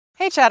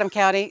Hey Chatham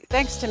County,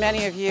 thanks to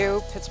many of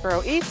you,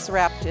 Pittsboro Eats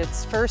wrapped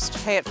its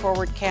first Pay It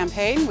Forward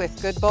campaign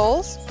with good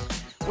bowls.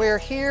 We're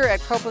here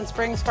at Copeland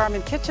Springs Farm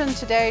and Kitchen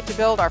today to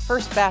build our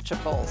first batch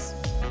of bowls.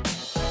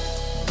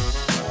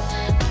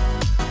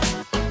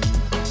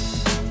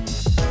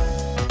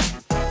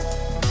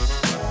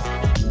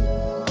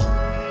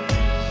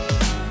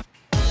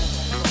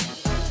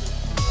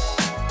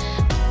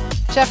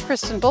 Chef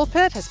Kristen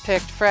Bullpit has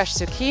picked fresh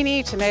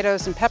zucchini,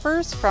 tomatoes, and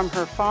peppers from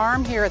her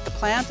farm here at the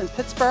plant in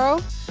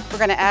Pittsboro. We're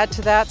going to add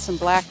to that some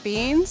black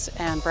beans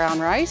and brown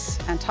rice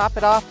and top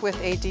it off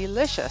with a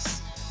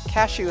delicious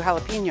cashew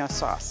jalapeno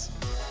sauce.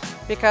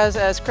 Because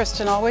as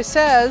Kristen always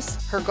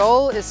says, her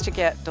goal is to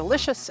get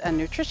delicious and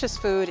nutritious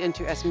food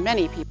into as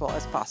many people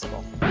as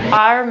possible.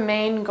 Our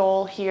main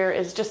goal here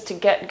is just to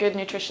get good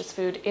nutritious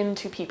food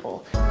into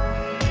people.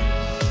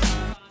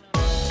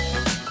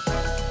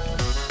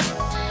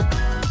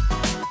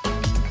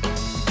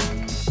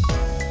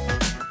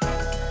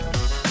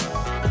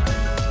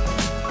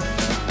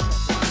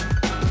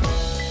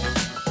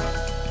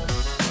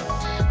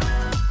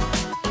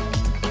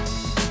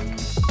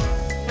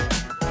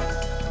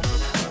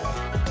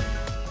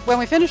 When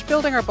we finish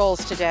building our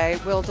bowls today,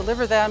 we'll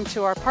deliver them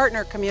to our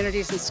partner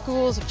communities and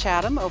schools of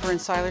Chatham over in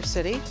Siler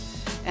City,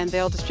 and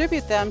they'll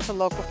distribute them to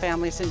local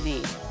families in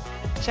need.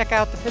 Check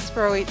out the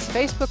Pittsboro Eats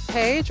Facebook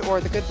page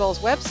or the Good Bowls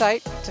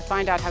website to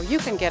find out how you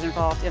can get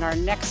involved in our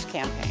next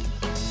campaign.